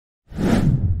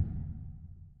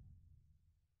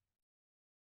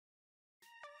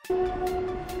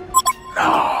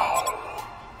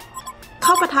เข้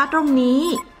าปะทะตรงนี้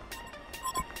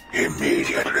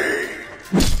Immediately.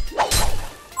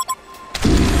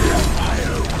 I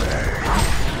obey.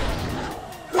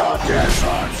 The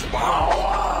desert's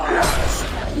power is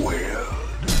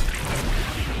willed.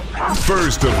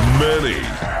 First of many.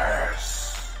 Yes.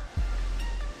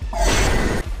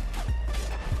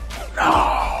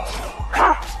 Now.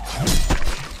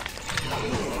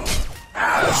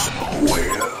 As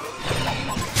willed.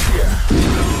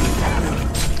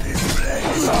 This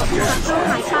place against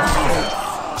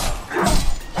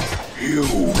you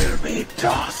will be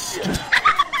dust.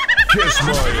 Kiss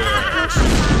my ass.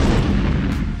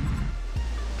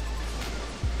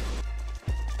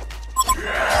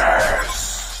 Yes.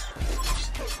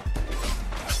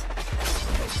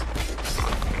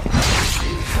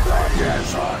 The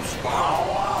desert's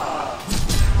power.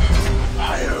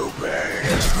 I obey.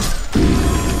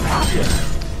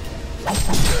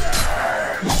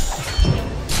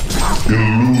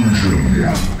 Illusion.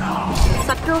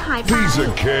 ศัตรูหายไป Piece of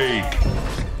cake.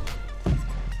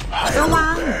 ระวั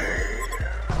ง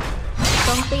โจ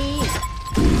มตี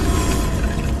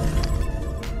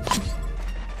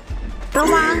ระ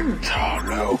วัง Turn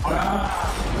over.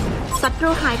 ศัตรู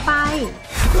หายไป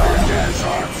The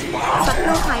desert's power. ศัต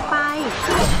รูหายไป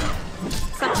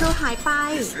ศัตรูหายไป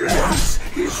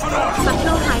This is not ศัต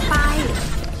รูหายไป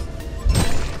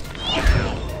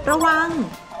ระวัง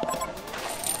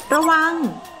ระวัง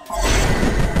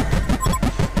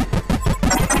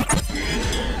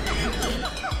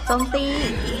โจมตี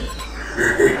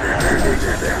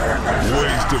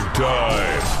Waste of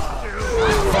time.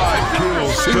 5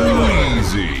 kills too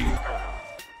easy.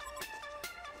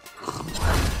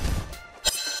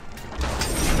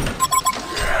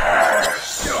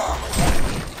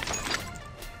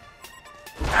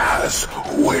 as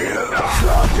will.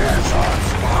 The desert's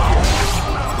power.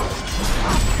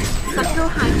 ศัตรู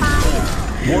หายไป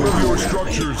One of your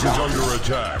structures is under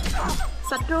attack.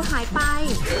 ศัตรูหายไป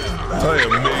I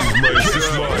amaze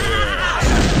myself. My ass.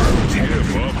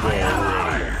 Give up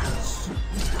already.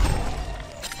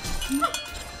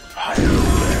 I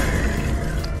obey.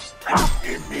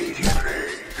 Immediately.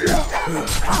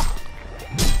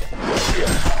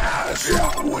 As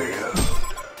will.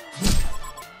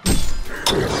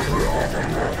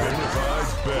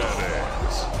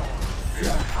 Badass.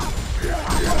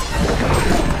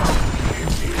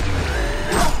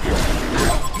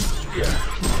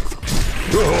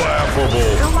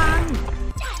 Laughable. ระวัง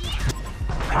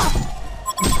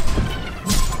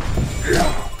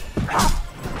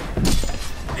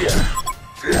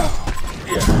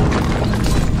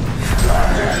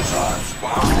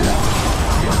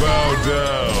Bow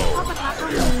down. เข้าปะทะตร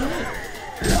งนี้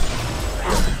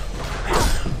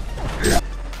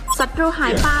ศัตรูหา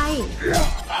ยไป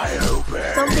I obey.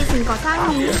 โจมตีสิ่งก่อสร้าง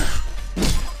นี้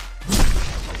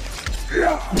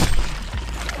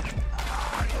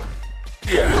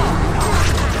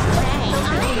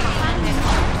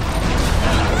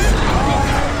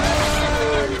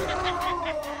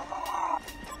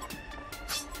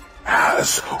As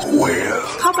will.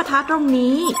 เข้าปะทะตรง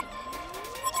นี้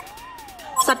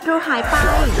ศัตรูหายไป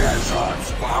Desert's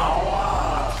power.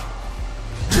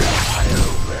 I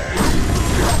obey.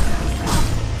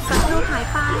 ศัตรูหาย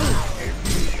ไป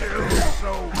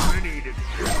So many to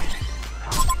kill.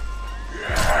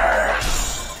 Yes.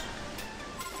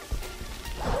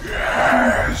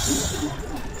 Yes.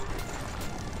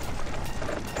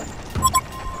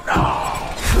 Now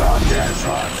the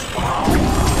desert's power.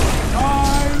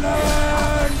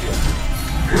 Island.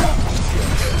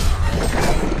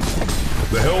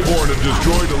 The Hellborn have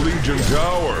destroyed a Legion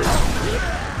tower.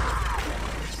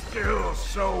 Still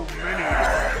so many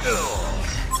to kill.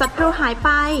 ศัตรูหายไป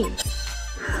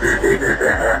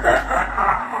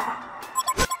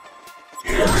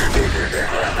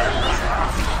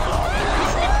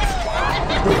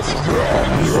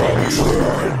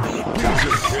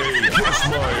Kiss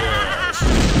my ass.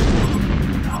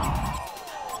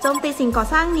 โจมตีสิ่งก่อ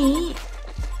สร้างนี้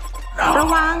ระ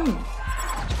วัง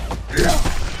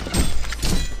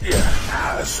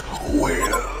As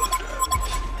will.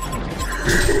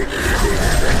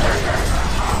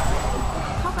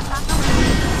 เข้าปะทะตรง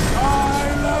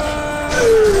นี้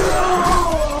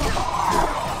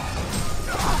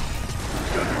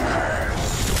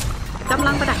กำ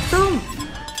ลังประดักซุ่ม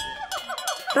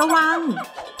ระวัง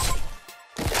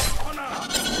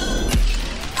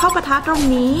เข้าปะทะตรง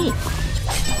นี้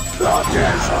The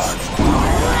desert's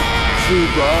power.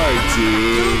 Goodbye,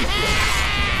 dude.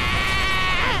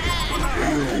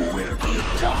 You will be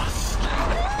dust.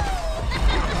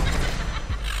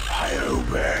 I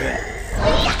obey.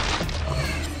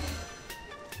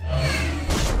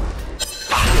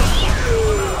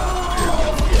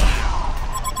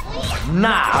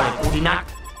 นัก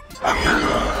A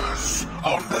curse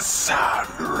on the sun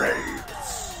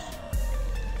wraiths.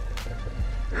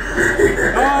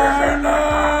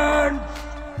 Island!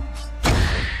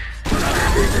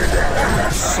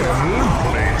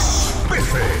 Absolutely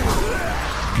spiffy.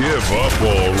 Give up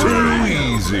already. Too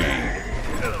easy.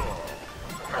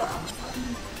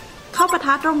 เข้าปะท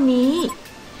ะตรงนี้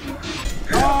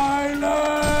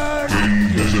Island!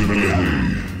 Invisibility.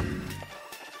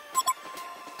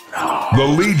 The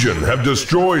Legion have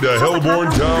destroyed a Hellborn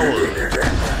tower.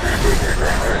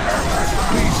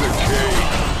 Piece of cake.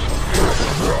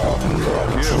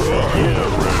 Give up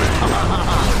already.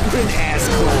 An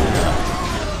asshole.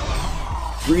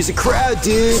 Freeze a crowd,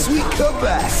 dude. Sweet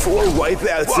comeback. 4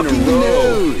 wipeouts in a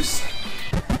row.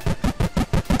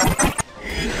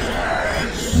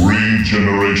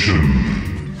 Regeneration.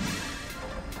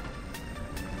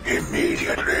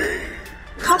 Immediately.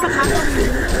 เข้าปะทะตรงนี้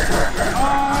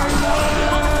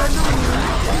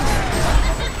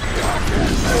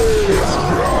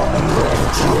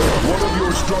One of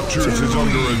your structures is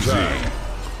under attack.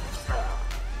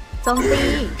 โจมตี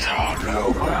Turn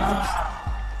over.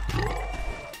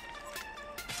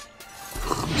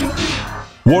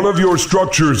 One of your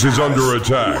structures is under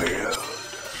attack.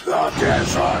 The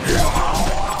desert.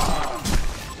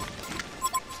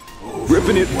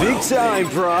 Ripping it big time,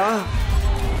 brah.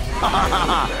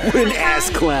 What an ass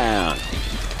clown.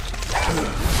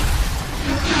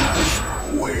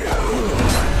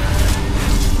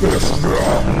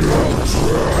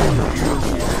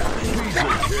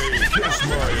 Kiss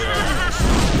my ass.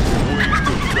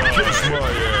 Kiss my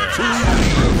ass.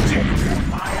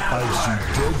 I see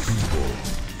dead people.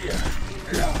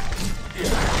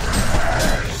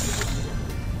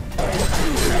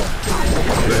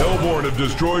 The Hellborn have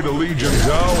destroyed a Legion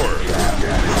tower.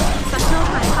 ศัตรู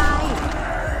หายไป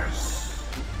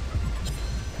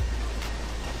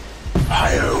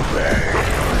I obey.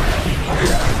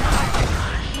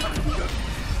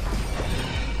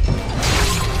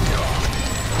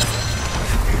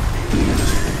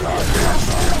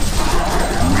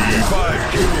 Five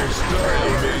kills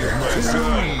style made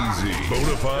myself easy.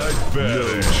 Bonafide battle.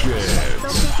 No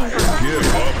chance. Give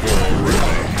up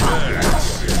already. Max.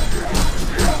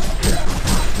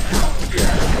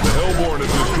 The Hellborn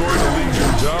have destroyed a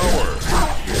Legion tower.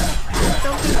 โจ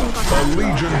มตีสิ่งก่อสร้า A ง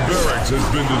Legion barracks has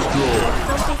been destroyed. โ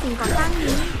จมตีสิ่งก่อสร้าง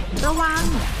นี้ ระวัง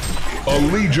A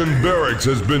Legion barracks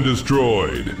has been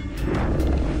destroyed.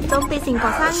 โจมตีสิ่งก่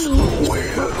อสร้าง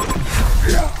นี้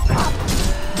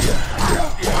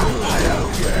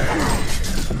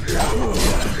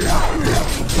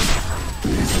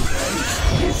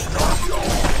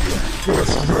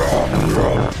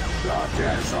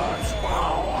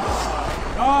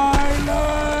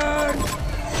Island!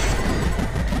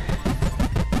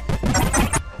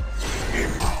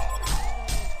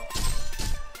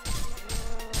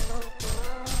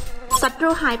 ศัตรู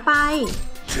หายไป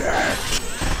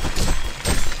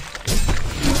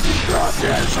The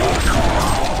desert.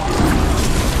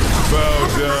 Bow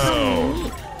down.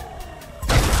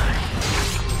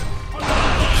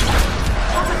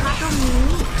 เข้าปะทะตรงนี้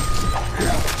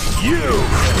You.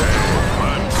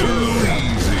 I'm too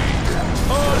easy.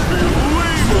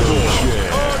 Unbelievable.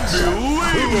 Unbelievable.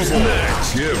 Who's next?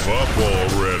 Give up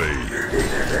already.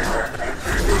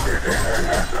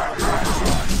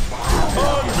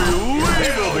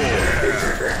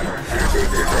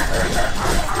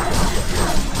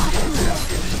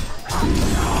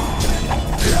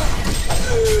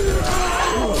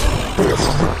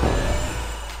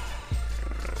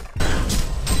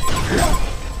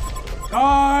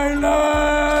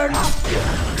 Island!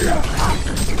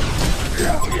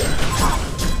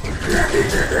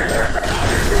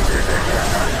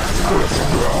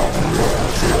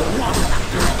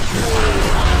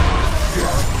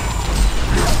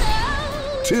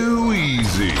 Too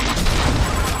easy.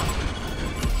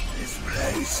 This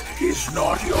place is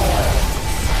not yours.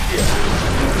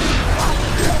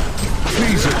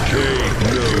 Piece of cake,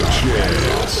 no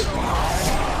chance.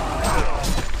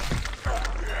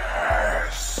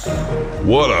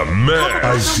 What a mess!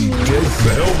 I see dead.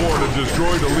 The Hellborn have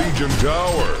destroyed a Legion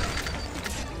tower.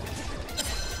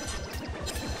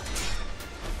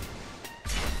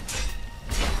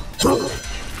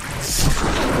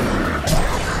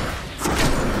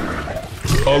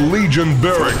 A Legion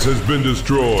barracks has been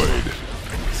destroyed.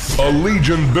 A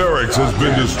Legion barracks has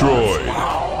been destroyed.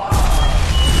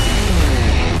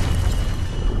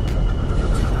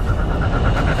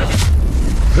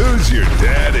 Who's your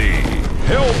daddy?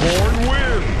 Hellborn